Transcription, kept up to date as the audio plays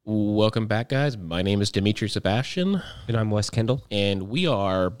Welcome back, guys. My name is Dimitri Sebastian. And I'm Wes Kendall. And we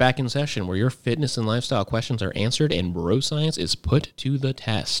are back in session where your fitness and lifestyle questions are answered and bro science is put to the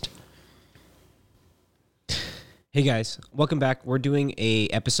test. Hey guys, welcome back. We're doing a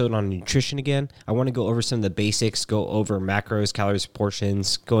episode on nutrition again. I want to go over some of the basics, go over macros, calories,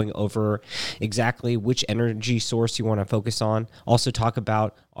 portions, going over exactly which energy source you want to focus on. Also talk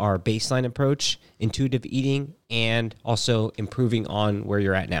about our baseline approach, intuitive eating, and also improving on where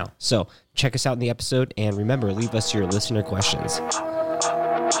you're at now. So check us out in the episode, and remember, leave us your listener questions.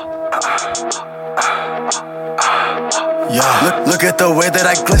 Yeah, look at the way that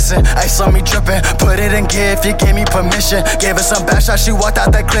I glisten. Ice on me dripping, put it in gear if you gave me permission. Gave her some bad shots, she walked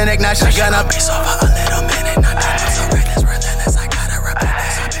out the clinic. Now she gonna be so for a little minute. Not that much so reckless, worthless. I gotta repeat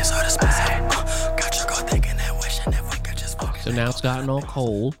this. I've been so dismissive. Got you go thinking and wishing if we could just focus. So now it's gotten all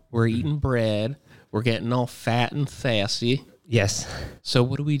cold. We're eating bread. We're getting all fat and sassy. Yes. So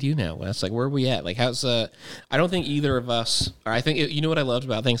what do we do now, Wes? Like, where are we at? Like, how's I don't think either of us, or I think, you know what I loved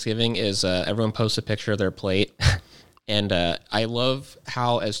about Thanksgiving is everyone posts a picture of their plate. And I love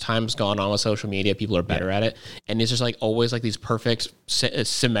how, as time's gone on with social media, people are better at it. And it's just like always like these perfect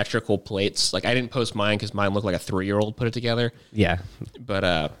symmetrical plates. Like I didn't post mine because mine looked like a 3-year-old put it together. Yeah.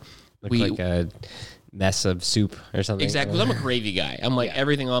 But Looked like a mess of soup or something. Exactly. Because I'm a gravy guy. I'm like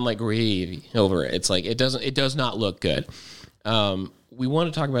everything on like gravy over it. It's like it does not look good. We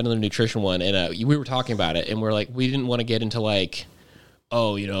want to talk about another nutrition one, and we were talking about it, and we're like, we didn't want to get into like,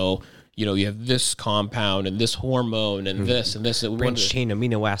 oh, you have this compound and this hormone and this and this. Branched chain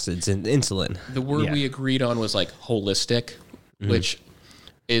amino acids and insulin. The word we agreed on was like holistic, which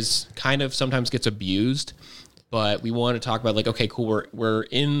is kind of sometimes gets abused. But we want to talk about like, okay, cool.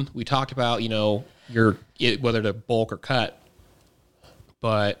 We talked about, whether to bulk or cut,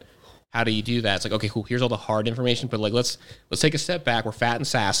 but how do you do that? It's like, okay, cool. Here's all the hard information, but like, let's take a step back. We're fat and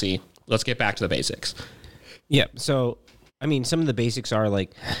sassy. Let's get back to the basics. Yeah. So, I mean, some of the basics are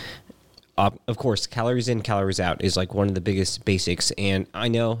like, of course, calories in, calories out is like one of the biggest basics. And I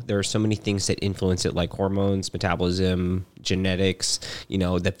know there are so many things that influence it, like hormones, metabolism, genetics,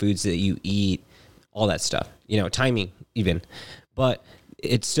 the foods that you eat, all that stuff, timing even. But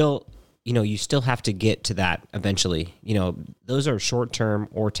it's still, you still have to get to that eventually. Those are short-term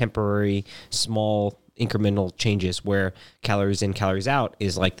or temporary, small incremental changes where calories in, calories out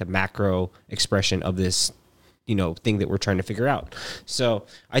is like the macro expression of this thing that we're trying to figure out. So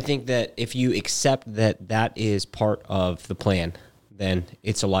I think that if you accept that is part of the plan, then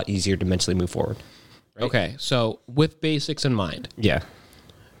it's a lot easier to mentally move forward. Right? Okay. So with basics in mind. Yeah.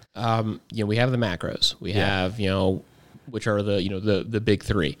 We have the macros. We have, which are the big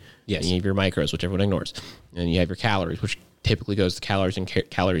three. Yes. And you have your micros, which everyone ignores. And you have your calories, which typically goes to calories in,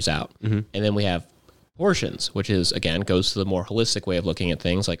 calories out. Mm-hmm. And then we have portions, which is, again, goes to the more holistic way of looking at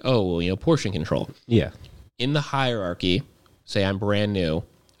things like, portion control. Yeah. In the hierarchy, say I'm brand new,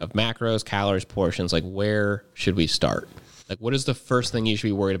 of macros, calories, portions, like where should we start? Like what is the first thing you should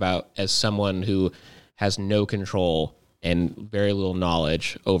be worried about as someone who has no control and very little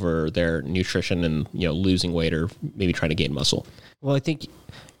knowledge over their nutrition and, losing weight or maybe trying to gain muscle? Well, I think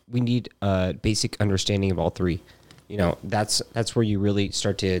we need a basic understanding of all three. That's where you really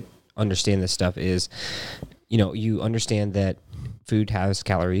start to understand this stuff is, you understand that food has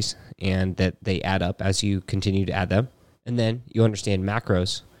calories and that they add up as you continue to add them. And then you understand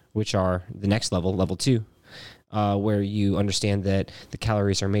macros, which are the next level, level 2, where you understand that the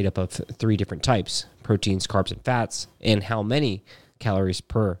calories are made up of 3 different types: proteins, carbs, and fats, and how many calories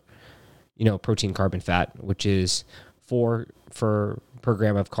per, protein, carb, and fat, which is 4 per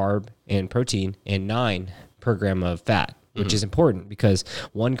gram of carb and protein and 9 per gram of fat, which is important because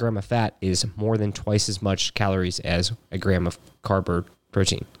 1 gram of fat is more than twice as much calories as a gram of carb or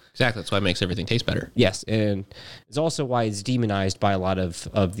protein. Exactly. That's why it makes everything taste better. Yes. And it's also why it's demonized by a lot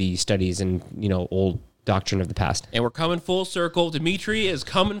of the studies and, old doctrine of the past. And we're coming full circle. Dimitri is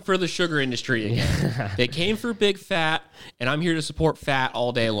coming for the sugar industry again. They came for big fat, and I'm here to support fat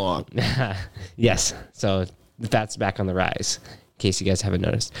all day long. Yes. So the fat's back on the rise, in case you guys haven't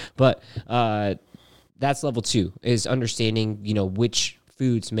noticed. But that's level 2, is understanding, which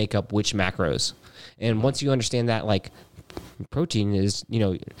foods make up which macros. And once you understand that, like, protein is,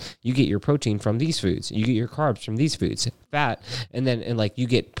 you get your protein from these foods, you get your carbs from these foods, fat, and you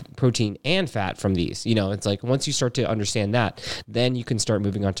get protein and fat from these. It's like once you start to understand that, then you can start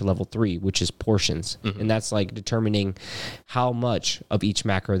moving on to level 3, which is portions. And that's like determining how much of each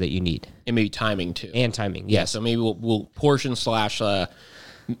macro that you need. And maybe timing too. And timing, Yeah, yes. so maybe we'll portion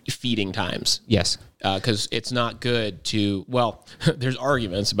 / feeding times. Yes. Because it's not good to, well, there's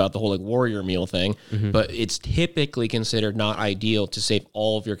arguments about the whole like warrior meal thing, but it's typically considered not ideal to save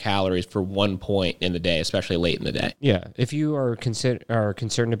all of your calories for one point in the day, especially late in the day. Yeah, if you are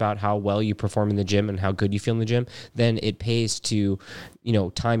concerned about how well you perform in the gym and how good you feel in the gym, then it pays to,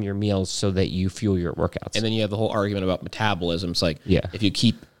 time your meals so that you fuel your workouts. And then you have the whole argument about metabolism. It's like, if you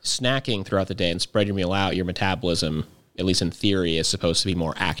keep snacking throughout the day and spread your meal out, your metabolism, at least in theory, is supposed to be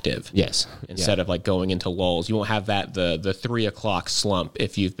more active. Yes. Instead of like going into lulls. You won't have that the 3 o'clock slump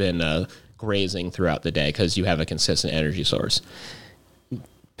if you've been grazing throughout the day because you have a consistent energy source.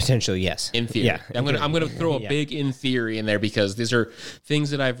 Potentially, yes. In theory. Yeah. I'm gonna throw a big in theory in there because these are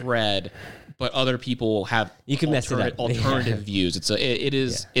things that I've read, but other people have alternative views.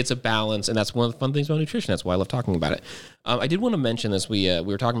 It's a balance, and that's one of the fun things about nutrition. That's why I love talking about it. I did want to mention this. We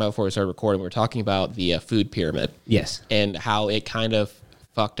were talking about before we started recording. We were talking about the food pyramid. Yes. And how it kind of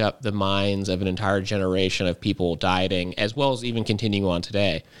fucked up the minds of an entire generation of people dieting, as well as even continuing on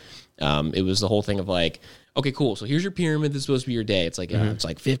today. It was the whole thing of like, okay, cool. So here's your pyramid. This is supposed to be your day. It's like it's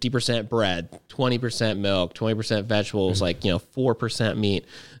like 50% bread, 20% milk, 20% vegetables, 4% meat.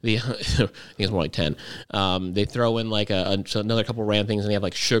 I think it's more like 10. They throw in like another couple random things, and they have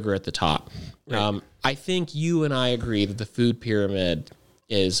like sugar at the top. Right. I think you and I agree that the food pyramid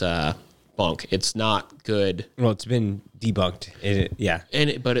is bunk. It's not good. Well, it's been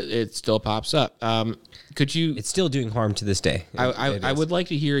debunked. But it still pops up. Could you? It's still doing harm to this day. I would like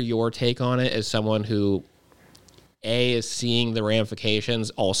to hear your take on it as someone who is seeing the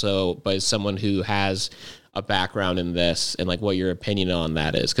ramifications, also, but as someone who has a background in this and like what your opinion on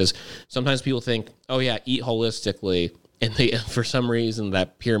that is. Because sometimes people think, oh yeah, eat holistically, and they for some reason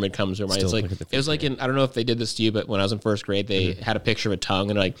that pyramid comes to mind. It's like it was like I don't know if they did this to you, but when I was in first grade, they had a picture of a tongue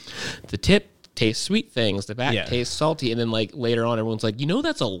and like the tip tastes sweet things, the back tastes salty, and then like later on, everyone's like,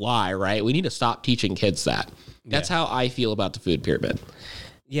 that's a lie, right? We need to stop teaching kids that. That's how I feel about the food pyramid.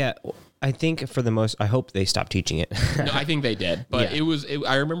 Yeah. I think I hope they stopped teaching it. No, I think they did, but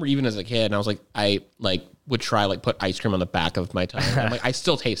I remember even as a kid, and I was like, I like would try like put ice cream on the back of my tongue. I'm like, I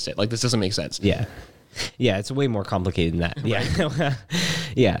still taste it. Like this doesn't make sense. Yeah. Yeah. It's way more complicated than that. Yeah.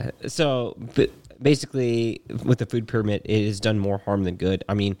 Yeah. So, but basically with the food pyramid, it has done more harm than good.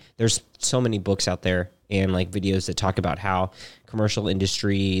 I mean, there's so many books out there and like videos that talk about how commercial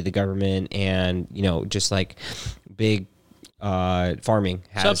industry, the government, and, just like big, farming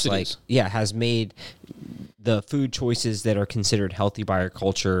has has made the food choices that are considered healthy by our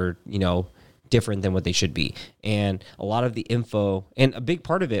culture, different than what they should be. And a lot of the info, and a big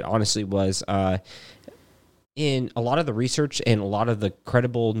part of it, honestly, was in a lot of the research and a lot of the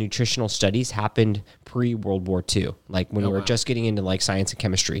credible nutritional studies happened pre-World War II, like when we were just getting into like science and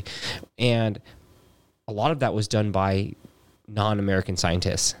chemistry. And a lot of that was done by non-American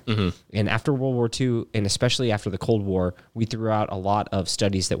scientists. And after World War II, and especially after the Cold War, we threw out a lot of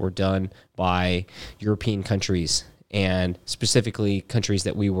studies that were done by European countries, and specifically countries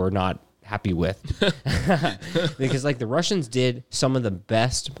that we were not happy with. Because like the Russians did some of the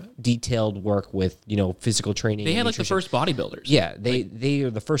best detailed work with, physical training. They had like the first bodybuilders. Yeah, they are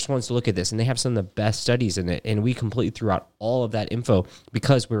the first ones to look at this, and they have some of the best studies in it. And we completely threw out all of that info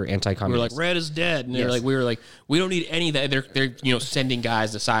because we were anti-communist. We were like, red is dead. And we were like, we don't need any of that. They're sending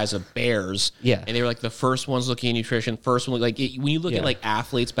guys the size of bears. Yeah. And they were like the first ones looking at nutrition, first one, like when you look at like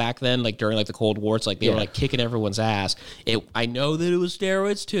athletes back then, like during like the Cold War, it's like they were like kicking everyone's ass. I know that it was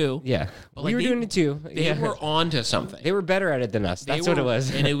steroids too. Yeah. But we were doing it too. They were onto something. They were better at it than us. That's what it was.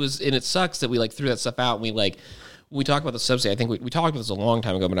 and it sucks that we like threw that stuff out, and we talk about the subsidy. I think we talked about this a long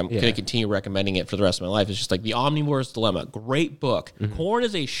time ago, but I'm going to continue recommending it for the rest of my life. It's just like The Omnivore's Dilemma. Great book. Corn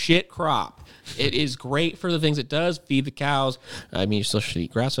is a shit crop. It is great for the things it does. Feed the cows. I mean, you still should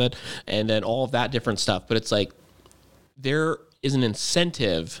eat grass-fed. And then all of that different stuff. But it's like there is an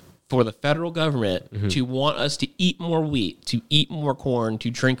incentive for the federal government to want us to eat more wheat, to eat more corn, to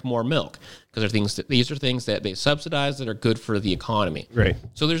drink more milk, because these are things that they subsidize that are good for the economy. Right.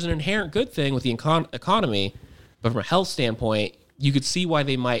 So there's an inherent good thing with the economy, but from a health standpoint, you could see why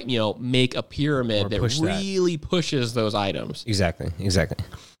they might, make a pyramid that really pushes those items. Exactly.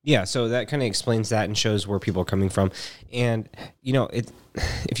 Yeah, so that kind of explains that and shows where people are coming from. And,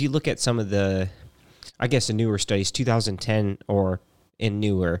 if you look at some of the, I guess, the newer studies, 2010 or and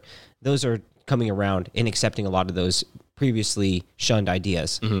newer, those are coming around and accepting a lot of those previously shunned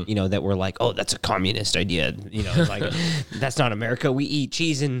ideas, that were like, oh, that's a communist idea. Like that's not America. We eat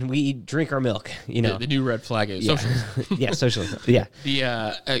cheese and we drink our milk, The new red flag is socialism. Yeah, socialism.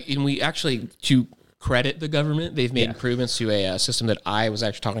 Yeah. And we actually, to credit the government, they've made improvements to a system that I was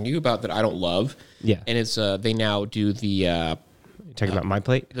actually talking to you about that I don't love. Yeah. And it's, they now do the, You're talking about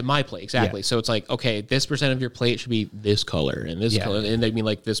MyPlate? The MyPlate, exactly. Yeah. So it's like, okay, this percent of your plate should be this color and this Yeah. color, and they mean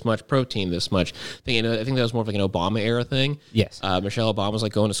like this much protein, this much thing. And I think that was more of like an Obama era thing. Yes. Michelle Obama was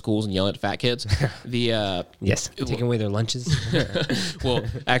like going to schools and yelling at fat kids. Yes. Taking away their lunches. Well,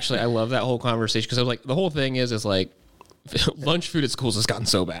 actually, I love that whole conversation because I was like, the whole thing is like lunch food at schools has gotten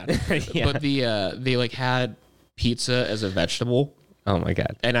so bad. Yeah. But they like had pizza as a vegetable. Oh my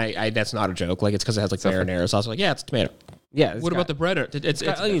God. And I that's not a joke. Like, it's because it has like marinara sauce. Like, yeah, it's tomato. Yeah. What about the bread? It's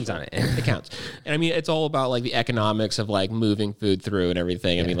got onions on it. It counts. And I mean, it's all about like the economics of like moving food through and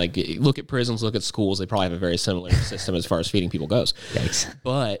everything. I mean, like, look at prisons, look at schools. They probably have a very similar system as far as feeding people goes. Yikes.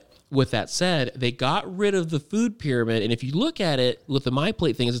 But with that said, they got rid of the food pyramid. And if you look at it with the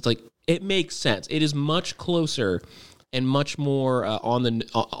MyPlate thing, it's like, it makes sense. It is much closer and much more on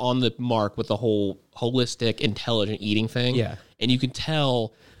the mark with the whole holistic, intelligent eating thing. Yeah. And you can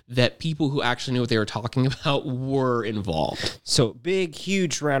tell that people who actually knew what they were talking about were involved. So big,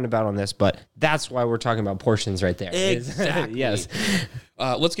 huge roundabout on this, but that's why we're talking about portions right there. Exactly. Yes.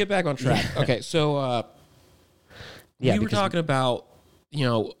 Let's get back on track. Okay, so Yeah, we were because- talking about,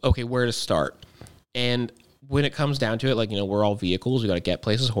 okay, where to start. And when it comes down to it, like, we're all vehicles. We got to get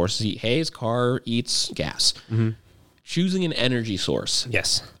places. Horses eat hay. Car eats gas. Mm-hmm. Choosing an energy source.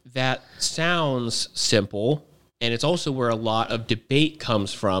 Yes. That sounds simple. And it's also where a lot of debate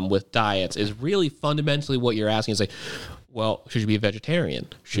comes from with diets, is really fundamentally what you're asking is like, well, should you be a vegetarian?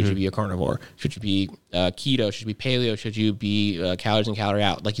 Should you be a carnivore? Should you be keto? Should you be paleo? Should you be calories in, calorie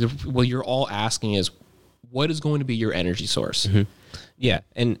out? Like, what you're all asking is, what is going to be your energy source? Yeah.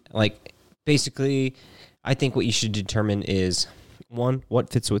 And like, basically, I think what you should determine is, one, what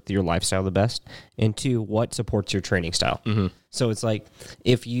fits with your lifestyle the best, and two, what supports your training style. So it's like,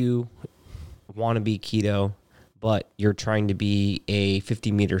 if you want to be keto, but you're trying to be a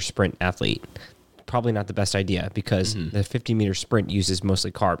 50-meter sprint athlete, probably not the best idea, because the 50-meter sprint uses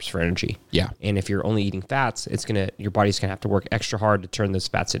mostly carbs for energy. Yeah. And if you're only eating fats, your body's gonna have to work extra hard to turn those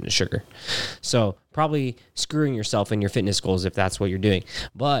fats into sugar. So probably screwing yourself in your fitness goals if that's what you're doing.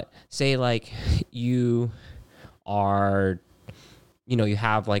 But say like you are, you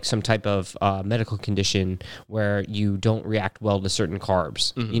have like some type of medical condition where you don't react well to certain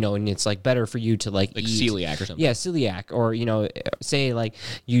carbs, and it's like better for you to like eat celiac or something. Yeah, celiac, or say like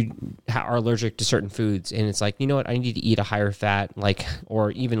you are allergic to certain foods, and it's like, what, I need to eat a higher fat, like,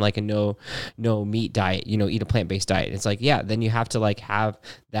 or even like a no meat diet, eat a plant-based diet. It's like, yeah, then you have to like have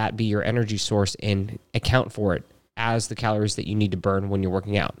that be your energy source and account for it as the calories that you need to burn when you're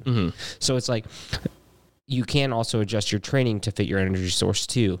working out. So it's like, you can also adjust your training to fit your energy source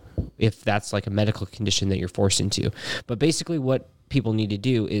too, if that's like a medical condition that you're forced into. But basically what people need to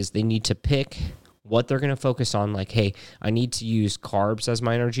do is they need to pick what they're going to focus on. Like, hey, I need to use carbs as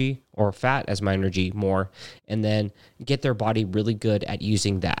my energy or fat as my energy more, and then get their body really good at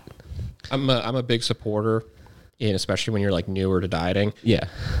using that. I'm a big supporter, and especially when you're like newer to dieting. Yeah.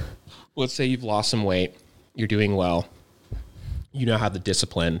 Let's say you've lost some weight, you're doing well. You now have the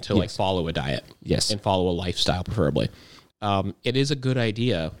discipline to like follow a diet. Yes. And follow a lifestyle, preferably. It is a good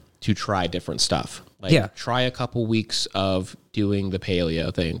idea to try different stuff. Like, try a couple weeks of doing the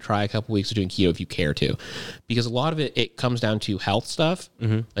paleo thing. Try a couple weeks of doing keto if you care to. Because a lot of it comes down to health stuff.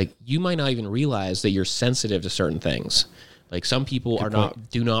 Like, you might not even realize that you're sensitive to certain things. Like, some people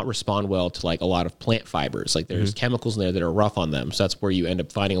do not respond well to like a lot of plant fibers. Like, there's chemicals in there that are rough on them. So that's where you end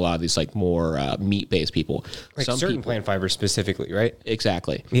up finding a lot of these like more meat-based people. Like some certain people, plant fibers specifically, right?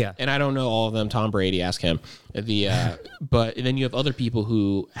 Exactly. Yeah. And I don't know all of them. Tom Brady, ask him. But then you have other people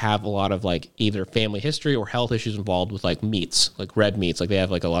who have a lot of like either family history or health issues involved with like meats, like red meats. Like, they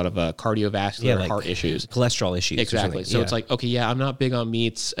have like a lot of cardiovascular like heart issues. Cholesterol issues. or Exactly. something. So it's like, okay, yeah, I'm not big on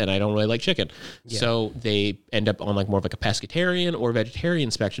meats and I don't really like chicken. So they end up on like more of like a pescatarian or vegetarian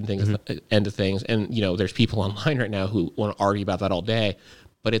spectrum things, end of things. And, there's people online right now who want to argue about that all day,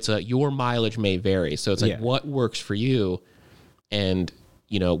 but it's your mileage may vary. So it's like, what works for you? And,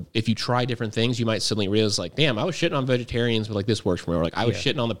 if you try different things, you might suddenly realize like, damn, I was shitting on vegetarians, but like this works for me. Or like I was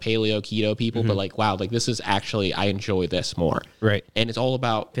shitting on the paleo keto people, but like, wow, like this is actually, I enjoy this more. Right. And it's all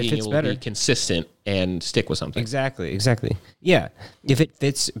about being able to be consistent and stick with something. Exactly. Yeah. If it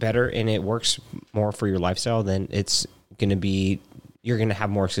fits better and it works more for your lifestyle, then it's going to be, you're going to have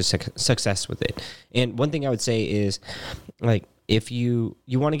more success with it. And one thing I would say is, like, if you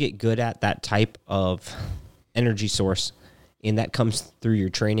want to get good at that type of energy source, and that comes through your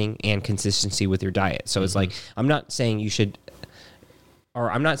training and consistency with your diet. So it's like, I'm not saying you should, or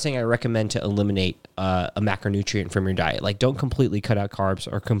I'm not saying I recommend to eliminate a macronutrient from your diet. Like, don't completely cut out carbs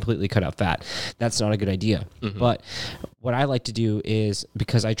or completely cut out fat. That's not a good idea. But what I like to do is,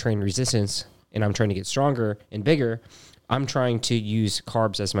 because I train resistance and I'm trying to get stronger and bigger, I'm trying to use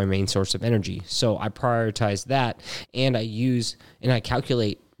carbs as my main source of energy. So I prioritize that, and I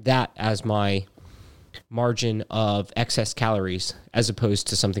calculate that as my margin of excess calories as opposed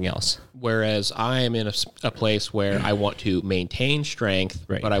to something else. Whereas I am in a place where I want to maintain strength,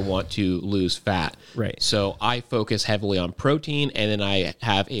 Right. but I want to lose fat. Right. So I focus heavily on protein, and then I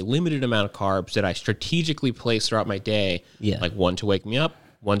have a limited amount of carbs that I strategically place throughout my day. Yeah. Like one to wake me up,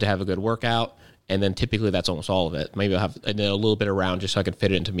 one to have a good workout, and then typically that's almost all of it. Maybe I'll have and then a little bit around just so I can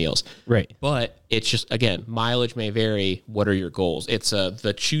fit it into meals. Right. But it's just, again, mileage may vary. What are your goals? It's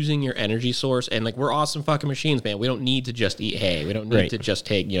the choosing your energy source. And like, we're awesome fucking machines, man. We don't need to just eat hay. We don't need Right. to just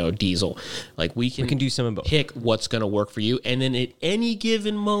take, diesel. Like we can do some of both. pick what's going to work for you. And then at any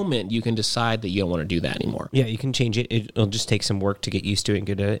given moment, you can decide that you don't want to do that anymore. Yeah, you can change it. It'll just take some work to get used to it and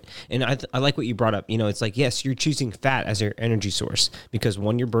good at it. And I like what you brought up. It's like, yes, you're choosing fat as your energy source because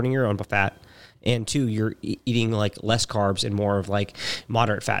one, you're burning your own fat. And two, you're eating like less carbs and more of like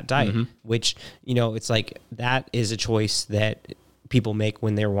moderate fat diet, which, it's like that is a choice that people make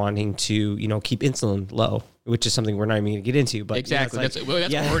when they're wanting to, keep insulin low, which is something we're not even going to get into. But Exactly. it's That's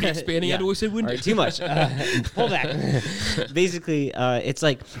already expanding into what we said wouldn't All right, too much. Pull back. Basically, it's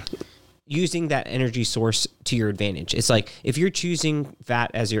like using that energy source to your advantage. It's like if you're choosing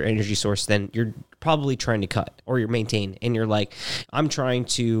fat as your energy source, then you're probably trying to cut or you're maintain. And you're like, I'm trying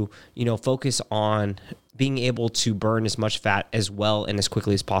to, focus on being able to burn as much fat as well and as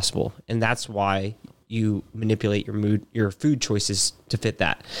quickly as possible. And that's why you manipulate your food choices to fit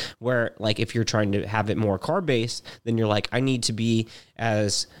that. Where like if you're trying to have it more carb based, then you're like, I need to be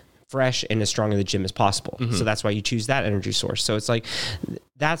as fresh and as strong in the gym as possible. So that's why you choose that energy source. So it's like,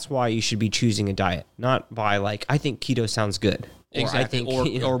 that's why you should be choosing a diet, not by like, I think keto sounds good. Exactly.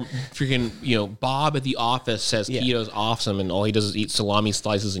 Or freaking, Bob at the office says keto's awesome, and all he does is eat salami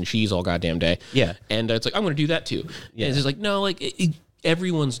slices and cheese all goddamn day. Yeah. And it's like, I'm going to do that too. Yeah. And it's just like, no, like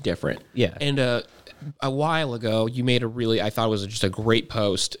everyone's different. Yeah. And a while ago, you made I thought it was just a great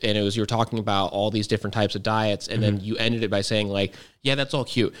post, and it was, you were talking about all these different types of diets, and then you ended it by saying like, yeah, that's all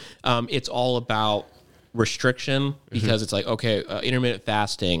cute. It's all about restriction because it's like, okay, intermittent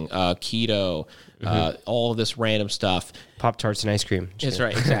fasting, keto, all of this random stuff. Pop-Tarts and ice cream. That's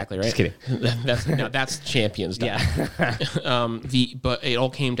right, exactly, right? Just kidding. That's champions diet. Yeah. But it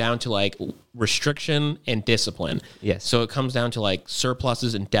all came down to like restriction and discipline. Yes. So it comes down to like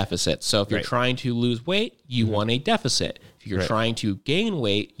surpluses and deficits. So if you're Right. trying to lose weight, you want a deficit. If you're Right. trying to gain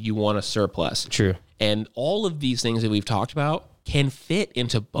weight, you want a surplus. True. And all of these things that we've talked about can fit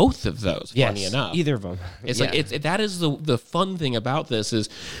into both of those. Funny enough, Either of them. it's like that is the fun thing about this is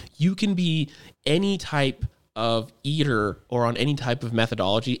you can be any type of eater or on any type of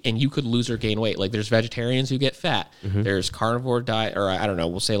methodology, and you could lose or gain weight. Like there's vegetarians who get fat. There's carnivore diet, or I don't know,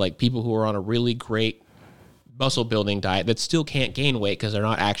 we'll say like people who are on a really great muscle building diet that still can't gain weight because they're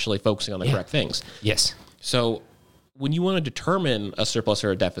not actually focusing on the correct things. Yes. So when you want to determine a surplus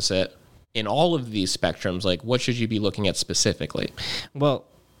or a deficit in all of these spectrums, like what should you be looking at specifically? Well,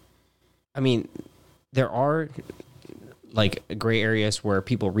 I mean, there are like gray areas where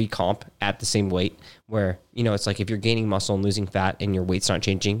people recomp at the same weight where, it's like if you're gaining muscle and losing fat and your weight's not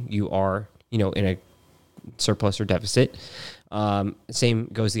changing, you are, in a surplus or deficit. Same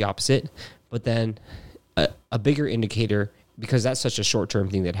goes the opposite. But then a bigger indicator, because that's such a short-term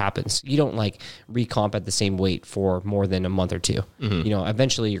thing that happens. You don't like recomp at the same weight for more than a month or two.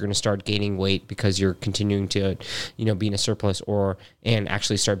 Eventually you're going to start gaining weight because you're continuing to, be in a surplus and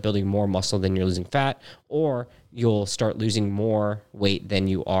actually start building more muscle than you're losing fat, or you'll start losing more weight than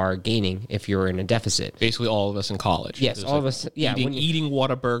you are gaining if you're in a deficit. Basically all of us in college. Yes, There's all of us. Yeah. Eating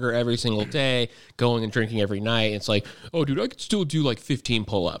Whataburger every single day, going and drinking every night. It's like, oh, dude, I could still do like 15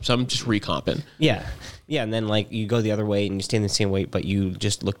 pull-ups. I'm just recomping. Yeah. Yeah. And then like you go the other way and you stay in the same weight, but you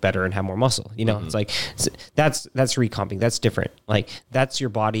just look better and have more muscle. It's like, that's recomping. That's different. Like that's your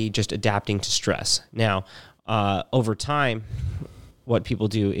body just adapting to stress. Now, over time, what people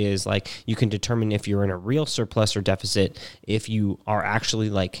do is like you can determine if you're in a real surplus or deficit if you are actually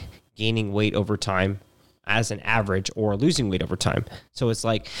like gaining weight over time as an average or losing weight over time. So it's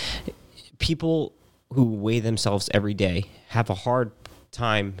like people who weigh themselves every day have a hard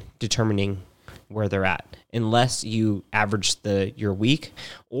time determining where they're at unless you average your week,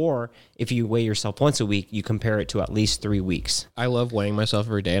 or if you weigh yourself once a week, you compare it to at least 3 weeks. I love weighing myself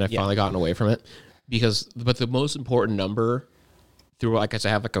every day, and I've finally gotten away from it but the most important number through, like I said,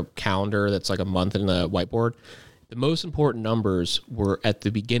 I have like a calendar that's like a month in the whiteboard. The most important numbers were at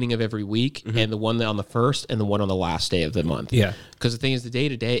the beginning of every week, and the one on the first and the one on the last day of the month. Yeah. Because the thing is, the day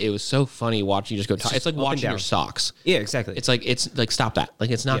to day, it was so funny watching you just go. It's like watching your socks. Yeah, exactly. It's like stop that.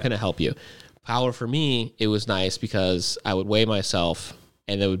 Like it's not going to help you. Power for me, it was nice because I would weigh myself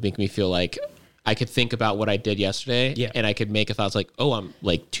and that would make me feel like I could think about what I did yesterday. Yeah. And I could make a thoughts like, oh, I'm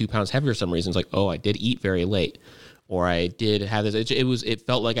like 2 pounds heavier for some reason. It's like, oh, I did eat very late. Or I did have this. It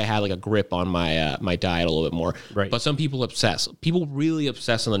felt like I had like a grip on my my diet a little bit more. Right. But some people obsess. People really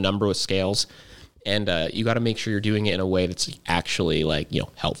obsess on the number with scales, and you got to make sure you're doing it in a way that's actually like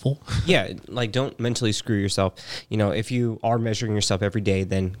helpful. Yeah, like don't mentally screw yourself. If you are measuring yourself every day,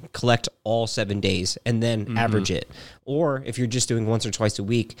 then collect all 7 days and then average it. Or if you're just doing once or twice a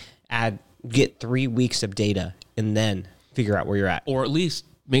week, get 3 weeks of data and then figure out where you're at. Or at least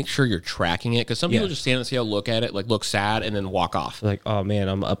make sure you're tracking it, because some people just stand and see how look at it, like look sad, and then walk off. Like, oh man,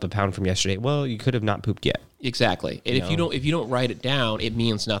 I'm up a pound from yesterday. Well, you could have not pooped yet. Exactly. And if you don't write it down, it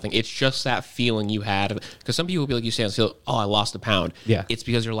means nothing. It's just that feeling you had. Because some people will be like, you stand and say, oh, I lost a pound. Yeah. It's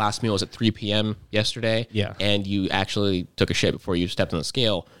because your last meal was at 3 p.m. yesterday. Yeah. And you actually took a shit before you stepped on the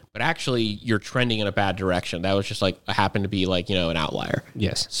scale. But actually, you're trending in a bad direction. That was just like happened to be like an outlier.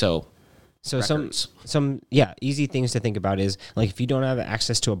 Yes. So some easy things to think about is like if you don't have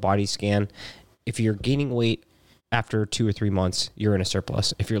access to a body scan, if you're gaining weight after 2 or 3 months, you're in a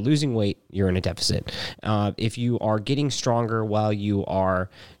surplus. If you're losing weight, you're in a deficit. If you are getting stronger while you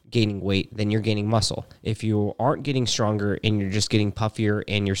are gaining weight, then you're gaining muscle. If you aren't getting stronger and you're just getting puffier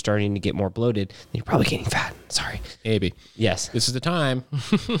and you're starting to get more bloated, then you're probably gaining fat. Sorry. maybe. Yes. This is the time.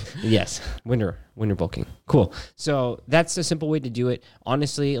 Yes. Winter bulking. Cool. So that's a simple way to do it.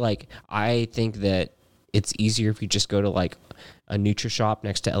 Honestly, like I think that it's easier if you just go to like a NutriShop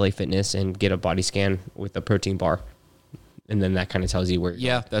next to LA Fitness and get a body scan with a protein bar. And then that kind of tells you where you're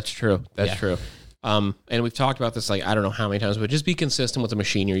Yeah, that's true. That's true. And we've talked about this like I don't know how many times, but just be consistent with the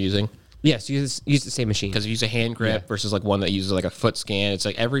machine you're using. Yes, use the same machine. Because if you use a hand grip versus like one that uses like a foot scan, it's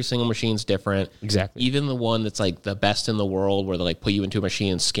like every single machine's different. Exactly. Even the one that's like the best in the world where they like put you into a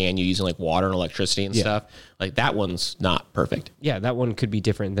machine and scan you using like water and electricity and stuff, like that one's not perfect. Yeah, that one could be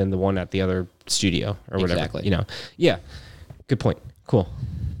different than the one at the other studio or whatever. Exactly. Yeah. Good point. Cool.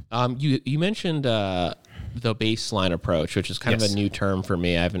 You mentioned the baseline approach, which is kind of a new term for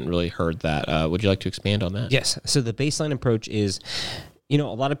me. I haven't really heard that. Would you like to expand on that? Yes. So the baseline approach is, a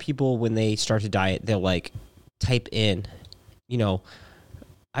lot of people when they start to diet, they'll like type in,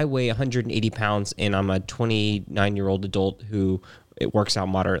 I weigh 180 pounds and I'm a 29-year-old adult who it works out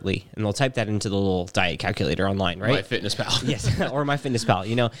moderately. And they'll type that into the little diet calculator online, right? MyFitnessPal. Yes, or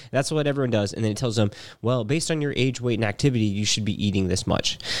MyFitnessPal. That's what everyone does. And then it tells them, well, based on your age, weight, and activity, you should be eating this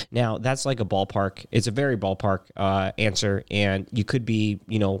much. Now, that's like a ballpark. It's a very ballpark answer. And you could be,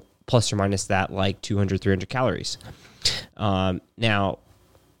 plus or minus that, like 200, 300 calories. Now,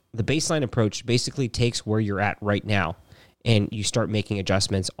 the baseline approach basically takes where you're at right now and you start making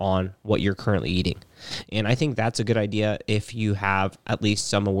adjustments on what you're currently eating. And I think that's a good idea if you have at least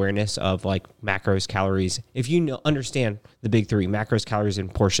some awareness of like macros, calories. If you understand the big three, macros, calories,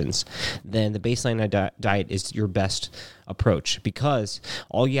 and portions, then the baseline diet is your best approach, because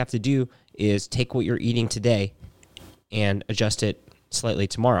all you have to do is take what you're eating today and adjust it slightly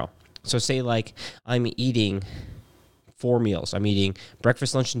tomorrow. So say like I'm eating 4 meals. I'm eating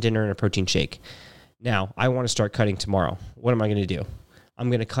breakfast, lunch, and dinner and a protein shake. Now, I want to start cutting tomorrow. What am I going to do? I'm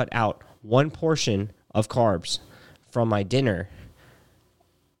going to cut out 1 portion of carbs from my dinner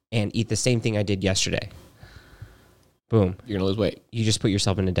and eat the same thing I did yesterday. Boom. You're going to lose weight. You just put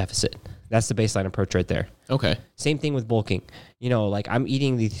yourself in a deficit. That's the baseline approach right there. Okay. Same thing with bulking. Like I'm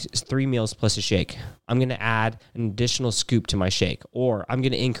eating these 3 meals plus a shake. I'm going to add an additional scoop to my shake, or I'm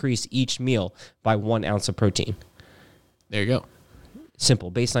going to increase each meal by 1 ounce of protein. There you go.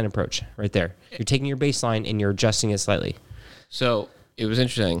 Simple baseline approach right there. You're taking your baseline and you're adjusting it slightly. So it was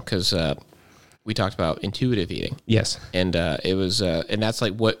interesting because we talked about intuitive eating. Yes. And it was, and that's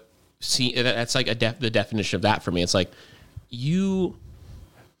like that's like the definition of that for me. It's like you,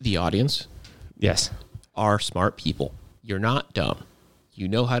 the audience, Yes. are smart people. You're not dumb. You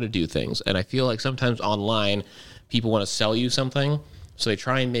know how to do things. And I feel like sometimes online, people want to sell you something. So they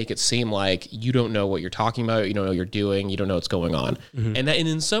try and make it seem like you don't know what you're talking about, you don't know what you're doing, you don't know what's going on. Mm-hmm. And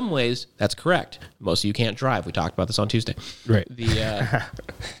in some ways, that's correct. Most of you can't drive. We talked about this on Tuesday. Right.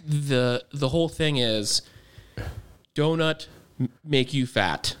 The whole thing is donut make you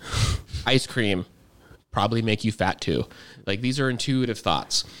fat. Ice cream probably make you fat too. Like these are intuitive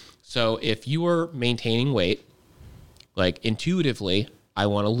thoughts. So if you are maintaining weight, like intuitively, I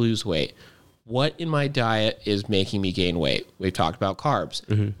want to lose weight. What in my diet is making me gain weight? We've talked about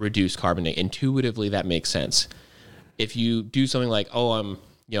carbs, reduce carb intake. Intuitively, that makes sense. If you do something like, I want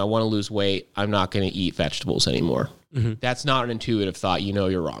to lose weight, I'm not going to eat vegetables anymore. Mm-hmm. That's not an intuitive thought.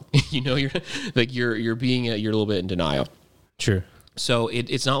 You're wrong. You're like you're a little bit in denial. True. So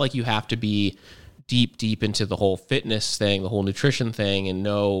it's not like you have to be deep into the whole fitness thing, the whole nutrition thing, and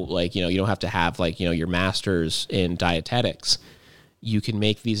know, like, you don't have to have, like, your master's in dietetics. You can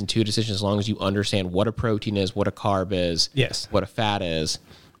make these intuitive decisions as long as you understand what a protein is, what a carb is, Yes. what a fat is,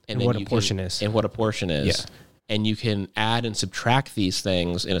 And what a portion is. And what a portion is. Yeah. And you can add and subtract these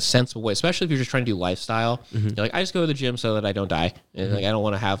things in a sensible way, especially if you're just trying to do lifestyle. Mm-hmm. You're like, I just go to the gym so that I don't die. And like, I don't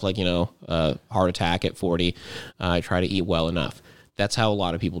want to have, like, a heart attack at 40. I try to eat well enough. That's how a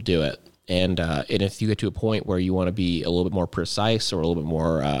lot of people do it. And if you get to a point where you want to be a little bit more precise or a little bit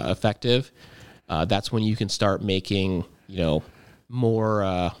more effective, that's when you can start making,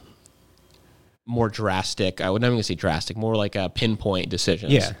 more drastic. I would not even say drastic, more like pinpoint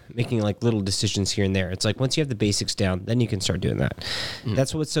decisions. Yeah, making like little decisions here and there. It's like once you have the basics down, then you can start doing that.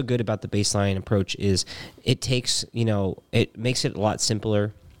 That's what's so good about the baseline approach is it takes, it makes it a lot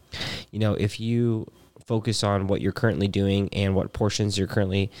simpler. If you focus on what you're currently doing and what portions you're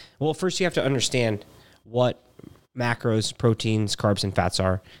currently, well, first you have to understand what macros, proteins, carbs, and fats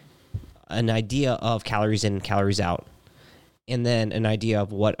are, an idea of calories in and calories out, and then an idea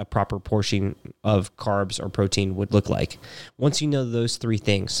of what a proper portion of carbs or protein would look like. Once you know those three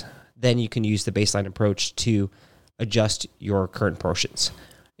things, then you can use the baseline approach to adjust your current portions.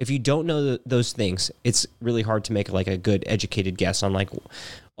 If you don't know those things, it's really hard to make like a good educated guess on like,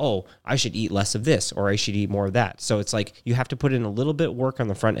 oh, I should eat less of this or I should eat more of that. So it's like you have to put in a little bit of work on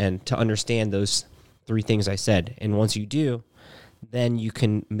the front end to understand those three things I said. And once you do, then you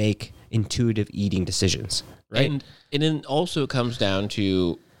can make intuitive eating decisions, right? And then also it comes down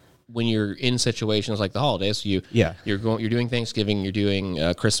to when you're in situations like the holidays. So you're doing Thanksgiving, you're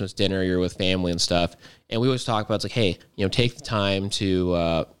doing Christmas dinner, you're with family and stuff. And we always talk about, it's like, hey, take the time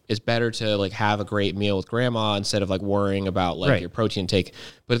to. It's better to like have a great meal with grandma instead of like worrying about like your protein intake.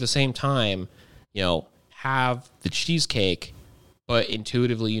 But at the same time, have the cheesecake, but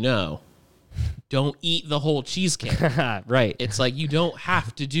intuitively, don't eat the whole cheesecake. Right. It's like you don't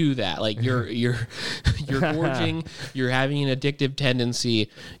have to do that. Like you're gorging, you're having an addictive tendency,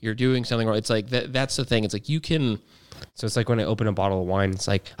 you're doing something wrong. It's like that's the thing. It's like you can. So it's like when I open a bottle of wine, it's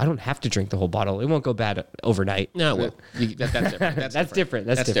like I don't have to drink the whole bottle. It won't go bad overnight. No, well, that's different. That's different.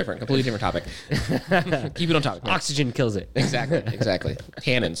 That's different. Completely different topic. Keep it on topic. Oxygen kills it. Exactly.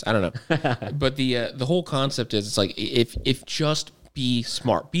 Tannins. I don't know. But the whole concept is, it's like if just be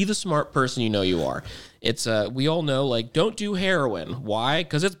smart. Be the smart person you are. It's we all know, like, don't do heroin. Why?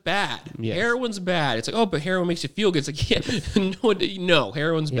 Because it's bad. Yes. Heroin's bad. It's like, oh, but heroin makes you feel good. It's like, no,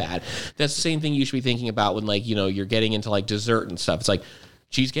 heroin's bad. That's the same thing you should be thinking about when, like, you're getting into like dessert and stuff. It's like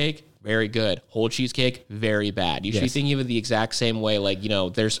cheesecake, very good. Whole cheesecake, very bad. You should be thinking of it the exact same way. Like,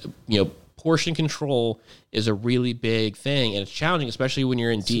 there's portion control is a really big thing, and it's challenging, especially when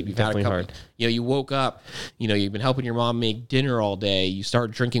you're in deep. You've had a couple, hard. You woke up, you've been helping your mom make dinner all day. You start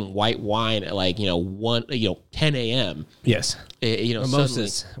drinking white wine at like 10 a.m. Yes.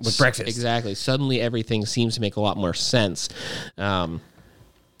 Mimosas Suddenly, with breakfast. Exactly. Suddenly everything seems to make a lot more sense. But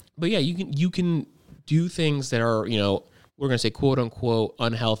yeah, you can do things that are we're gonna say quote unquote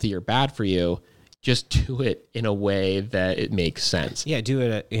unhealthy or bad for you. Just do it in a way that it makes sense. Yeah, do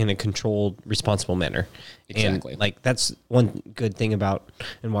it in a controlled, responsible manner. Exactly. And like that's one good thing about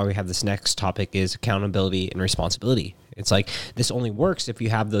and why we have this next topic is accountability and responsibility. It's like this only works if you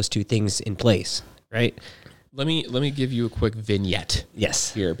have those two things in place, right? Let me give you a quick vignette.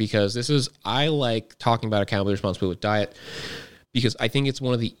 Yes. Here, because I like talking about accountability, responsibility with diet, because I think it's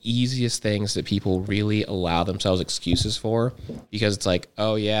one of the easiest things that people really allow themselves excuses for, because it's like,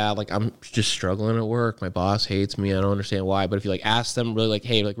 oh yeah, like I'm just struggling at work. My boss hates me. I don't understand why. But if you like ask them really like,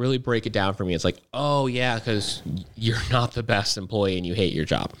 hey, like really break it down for me. It's like, oh yeah, because you're not the best employee and you hate your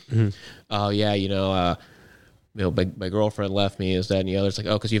job. Mm-hmm. Oh yeah, my girlfriend left me, is that and the other. It's like,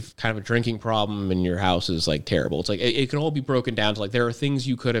 oh, because you have kind of a drinking problem and your house is like terrible. It's like it can all be broken down to like there are things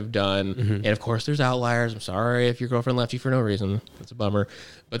you could have done, and of course there's outliers. I'm sorry if your girlfriend left you for no reason. That's a bummer.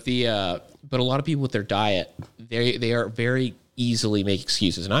 But but a lot of people with their diet, they are very easily make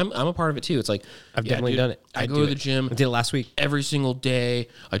excuses, and I'm a part of it too. It's like I've definitely done it. I go to the gym. I did it last week. Every single day.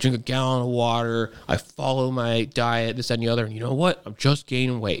 I drink a gallon of water. I follow my diet, this, that, and the other. And you know what? I'm just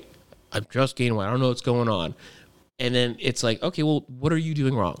gaining weight. I don't know what's going on. And then it's like, okay, well, what are you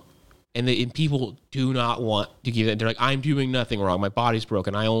doing wrong? And people do not want to give it. They're like, I'm doing nothing wrong. My body's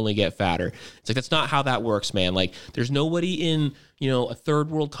broken. I only get fatter. It's like, that's not how that works, man. Like, there's nobody in, a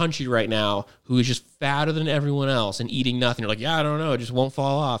third world country right now who is just fatter than everyone else and eating nothing. You're like, yeah, I don't know. It just won't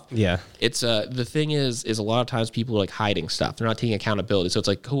fall off. Yeah. It's, the thing is a lot of times people are like hiding stuff. They're not taking accountability. So it's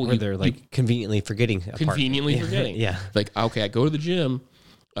like, cool. Or they're like conveniently forgetting. Forgetting. Yeah. Like, okay, I go to the gym,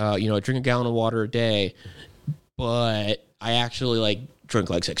 I drink a gallon of water a day, but I actually like drink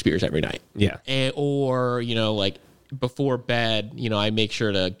like 6 beers every night. Yeah. Or, like before bed, I make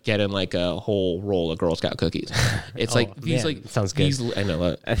sure to get in like a whole roll of Girl Scout cookies. It's like these, man, sounds good. I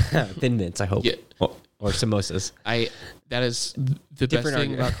know that. Thin Mints, I hope. Yeah. Or samosas. That is the best Different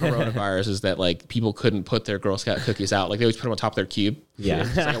thing about coronavirus is that like people couldn't put their Girl Scout cookies out. Like they always put them on top of their cube. Yeah.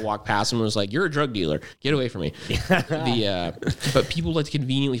 It's like I walk past them and was like, "You're a drug dealer. Get away from me." But people like to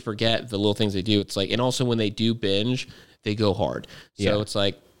conveniently forget the little things they do. It's like, and also when they do binge, they go hard. So it's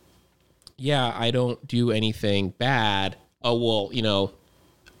like, yeah, I don't do anything bad. Oh well,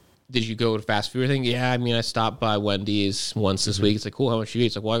 did you go to fast food thing? Yeah, I mean, I stopped by Wendy's once this week. It's like, cool, how much you eat?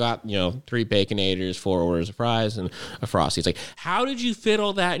 It's like, well, I got, 3 Baconators, 4 orders of fries, and a Frosty. It's like, how did you fit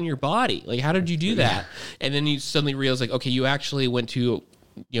all that in your body? Like, how did you do that? And then you suddenly realize, like, okay, you actually went to,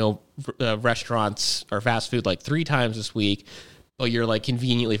 restaurants or fast food like 3 times this week, but you're like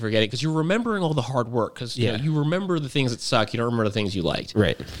conveniently forgetting because you're remembering all the hard work because you remember the things that suck. You don't remember the things you liked.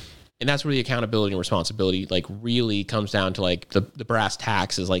 Right. And that's where the accountability and responsibility like really comes down to like the brass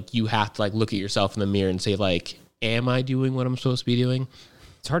tacks is like you have to like look at yourself in the mirror and say like, am I doing what I'm supposed to be doing?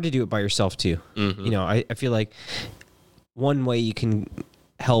 It's hard to do it by yourself too. Mm-hmm. I feel like one way you can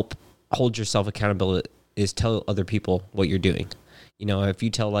help hold yourself accountable is tell other people what you're doing. If you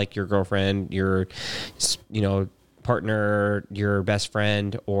tell like your girlfriend, your, partner, your best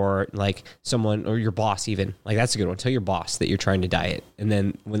friend, or like someone, or your boss even, like that's a good one. Tell your boss that you're trying to diet. And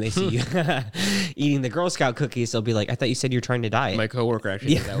then when they see you eating the Girl Scout cookies, they'll be like, I thought you said you're trying to diet. My coworker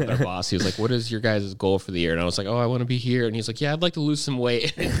actually did that with our boss. He was like, what is your guys' goal for the year? And I was like, oh, I want to be here. And he's like, yeah, I'd like to lose some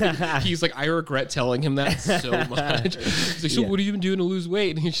weight. He's like, I regret telling him that so much. He's like, so what have you been doing to lose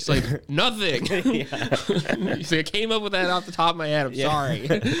weight? And he's just like, nothing. He's like, I came up with that off the top of my head. I'm sorry.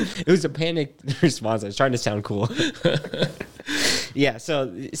 It was a panicked response. I was trying to sound cool. Yeah,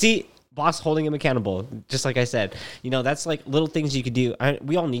 so see, boss holding him accountable, just like I said, that's like little things you could do.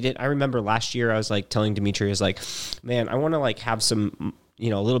 We all need it. I remember last year I was like telling Dimitri, I was like, man, I want to like have some, a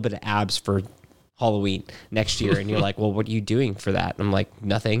little bit of abs for Halloween next year. And you're like, well, what are you doing for that? And I'm like,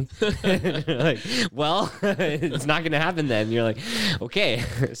 nothing. Like, well, it's not going to happen then. And you're like, okay.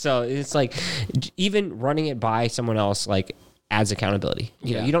 So it's like even running it by someone else, like adds accountability.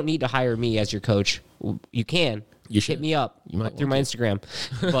 You don't need to hire me as your coach. You can. You should hit me up through my Instagram.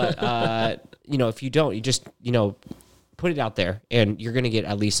 But, if you don't, you just, put it out there and you're going to get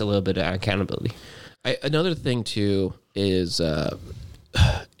at least a little bit of accountability. Another thing, too, is, and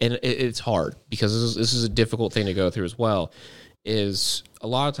it's hard because this is a difficult thing to go through as well, is a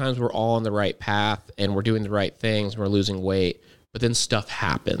lot of times we're all on the right path and we're doing the right things. We're losing weight. But then stuff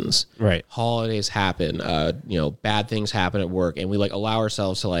happens. Right. Holidays happen. Bad things happen at work. And we like allow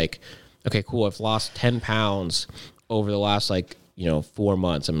ourselves to like, okay, cool. I've lost 10 pounds over the last 4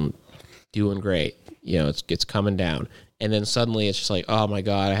 months. I'm doing great. It's coming down. And then suddenly it's just like, oh my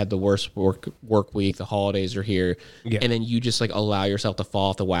God, I had the worst work week. The holidays are here. Yeah. And then you just like allow yourself to fall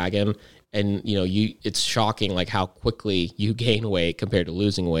off the wagon. And it's shocking like how quickly you gain weight compared to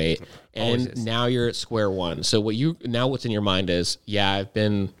losing weight. And now you're at square one. So what's in your mind is, yeah, I've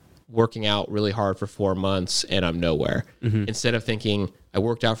been working out really hard for 4 months and I'm nowhere. Mm-hmm. Instead of thinking I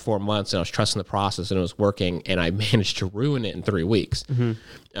worked out for 4 months and I was trusting the process and it was working and I managed to ruin it in 3 weeks.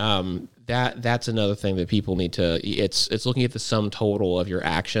 Mm-hmm. That's another thing that people need to, it's looking at the sum total of your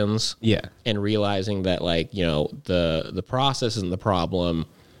actions. Yeah. And realizing that the process isn't the problem.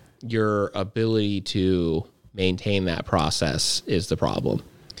 Your ability to maintain that process is the problem.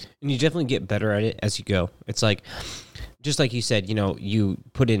 And you definitely get better at it as you go. It's like, just like you said, you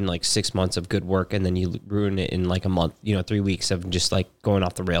put in like 6 months of good work and then you ruin it in like a month, 3 weeks of just like going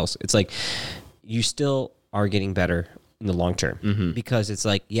off the rails. It's like you still are getting better in the long term because it's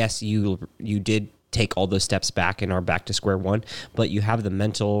like, yes, you did take all those steps back and are back to square one, but you have the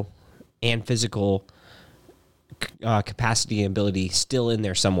mental and physical capacity and ability still in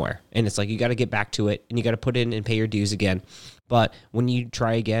there somewhere. And it's like, you got to get back to it and you got to put in and pay your dues again. But when you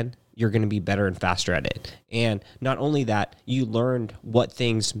try again, you're going to be better and faster at it. And not only that, you learned what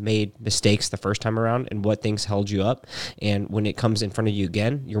things made mistakes the first time around and what things held you up. And when it comes in front of you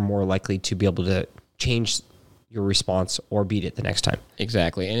again, you're more likely to be able to change your response or beat it the next time.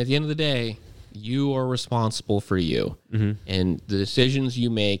 Exactly. And at the end of the day, you are responsible for you. Mm-hmm. And the decisions you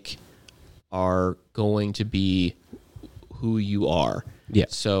make are going to be who you are. Yeah.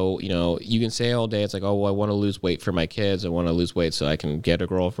 So, you can say all day, it's like, oh, well, I want to lose weight for my kids. I want to lose weight so I can get a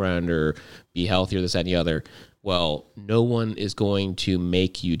girlfriend or be healthier, this, that, and the other. Well, no one is going to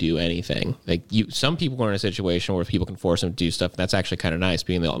make you do anything. Like some people are in a situation where people can force them to do stuff. And that's actually kind of nice.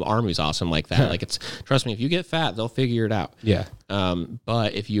 Being the Army's awesome like that. Like trust me, if you get fat, they'll figure it out. Yeah.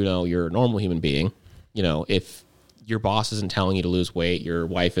 But if you're a normal human being, if your boss isn't telling you to lose weight, your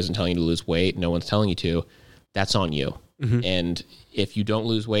wife isn't telling you to lose weight, no one's telling you to, that's on you. And if you don't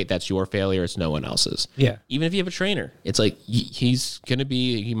lose weight, that's your failure. It's no one else's. Yeah. Even if you have a trainer, it's like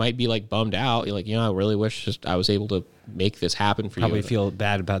he might be like bummed out. You're like, I really wish I was able to make this happen for Probably you. feel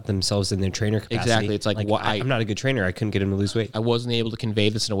bad about themselves in their trainer capacity. Exactly. It's like I'm not a good trainer. I couldn't get him to lose weight. I wasn't able to convey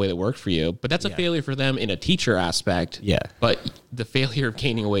this in a way that worked for you. But that's a failure for them in a teacher aspect. Yeah. But the failure of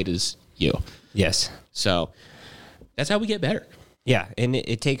gaining weight is you. Yes. So that's how we get better. Yeah, and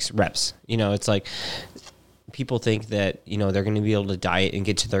it takes reps. It's like people think that, they're going to be able to diet and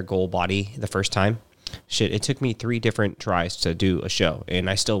get to their goal body the first time. Shit, it took me 3 different tries to do a show, and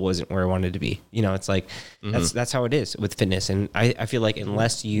I still wasn't where I wanted to be. It's like, that's how it is with fitness. And I feel like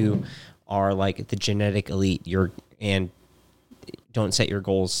unless you are like the genetic elite, and don't set your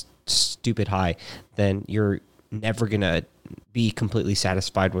goals stupid high, then you're never going to be completely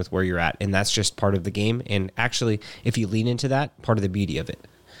satisfied with where you're at. And that's just part of the game. And actually, if you lean into that, part of the beauty of it.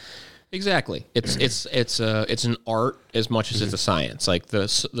 Exactly. It's an art as much as it's a science. Like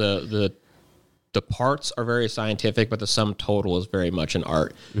the parts are very scientific, but the sum total is very much an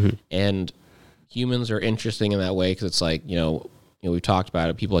art. And humans are interesting in that way because it's like, we've talked about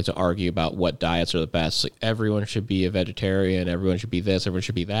it. People like to argue about what diets are the best. Like everyone should be a vegetarian. Everyone should be this. Everyone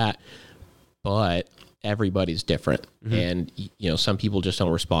should be that. But everybody's different. And, some people just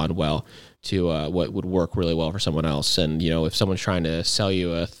don't respond well to what would work really well for someone else. And, if someone's trying to sell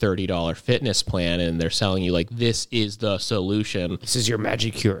you a $30 fitness plan and they're selling you like, this is the solution. This is your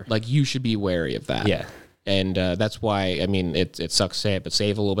magic cure. Like you should be wary of that. Yeah. And that's why, it sucks to say it, but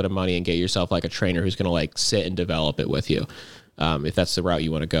save a little bit of money and get yourself like a trainer who's going to like sit and develop it with you. If that's the route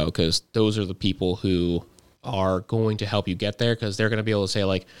you want to go, because those are the people who are going to help you get there, because they're going to be able to say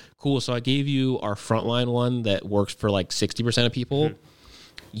like, cool, so I gave you our frontline one that works for like 60% of people.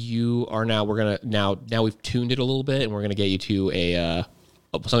 You are now, now we've tuned it a little bit and we're going to get you to a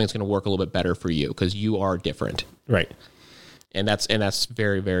something that's going to work a little bit better for you because you are different. Right. And that's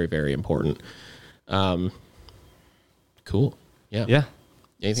very, very, very important. Cool. Yeah. Yeah.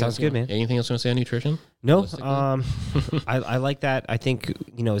 Anything Sounds good, man. Anything else you want to say on nutrition? No, I like that. I think,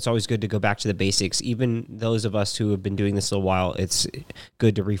 it's always good to go back to the basics. Even those of us who have been doing this a little while, it's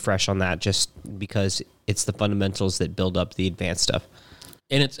good to refresh on that just because it's the fundamentals that build up the advanced stuff.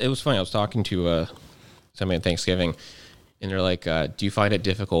 And it was funny. I was talking to somebody at Thanksgiving, and they're like, do you find it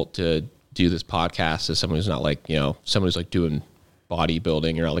difficult to do this podcast as someone who's not like, someone who's like doing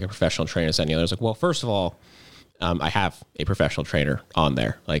bodybuilding, you're not like a professional trainer, and the other? I was like, well, first of all, I have a professional trainer on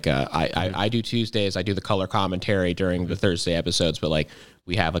there. Like I do Tuesdays. I do the color commentary during the Thursday episodes, but like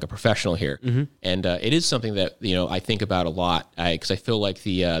we have like a professional here, and it is something that I think about a lot because I feel like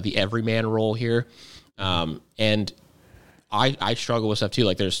the everyman role here, and I struggle with stuff too.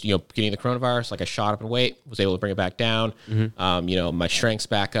 Like there's, beginning of the coronavirus, like I shot up in weight, was able to bring it back down. My strength's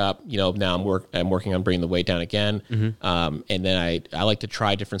back up. Now I'm working on bringing the weight down again. And then I like to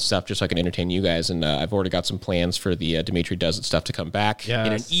try different stuff just so I can entertain you guys. And I've already got some plans for the Dimitri Does It stuff to come back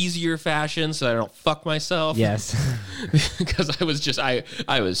in an easier fashion so I don't fuck myself. Yes. Because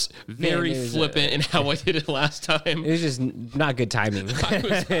I was very flippant in how I did it last time. It was just not good timing.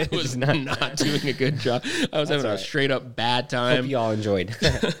 I was not doing a good job. I was having a straight up bad time. Hope you all enjoyed.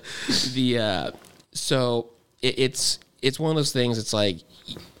 So it's one of those things. It's like,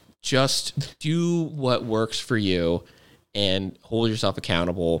 just do what works for you and hold yourself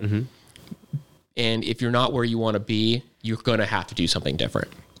accountable. And if you're not where you want to be, you're going to have to do something different.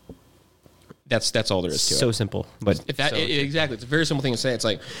 That's all there is to it. So simple, but if that exactly, it's a very simple thing to say. It's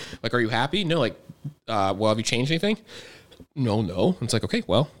like, are you happy? No. Like, well, have you changed anything? No. It's like, okay,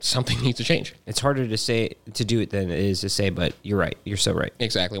 well, something needs to change. it's harder to do it than it is to say, but you're right. You're so right.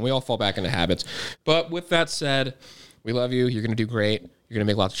 Exactly. And we all fall back into habits. But with that said, we love you. You're going to do great. You're going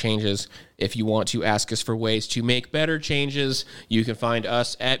to make lots of changes. If you want to ask us for ways to make better changes, you can find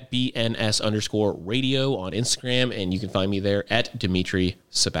us at BNS_radio on Instagram, and you can find me there at Dimitri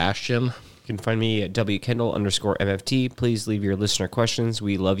Sebastian. You can find me at WKendall_MFT. Please leave your listener questions.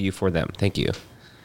 We love you for them. Thank you.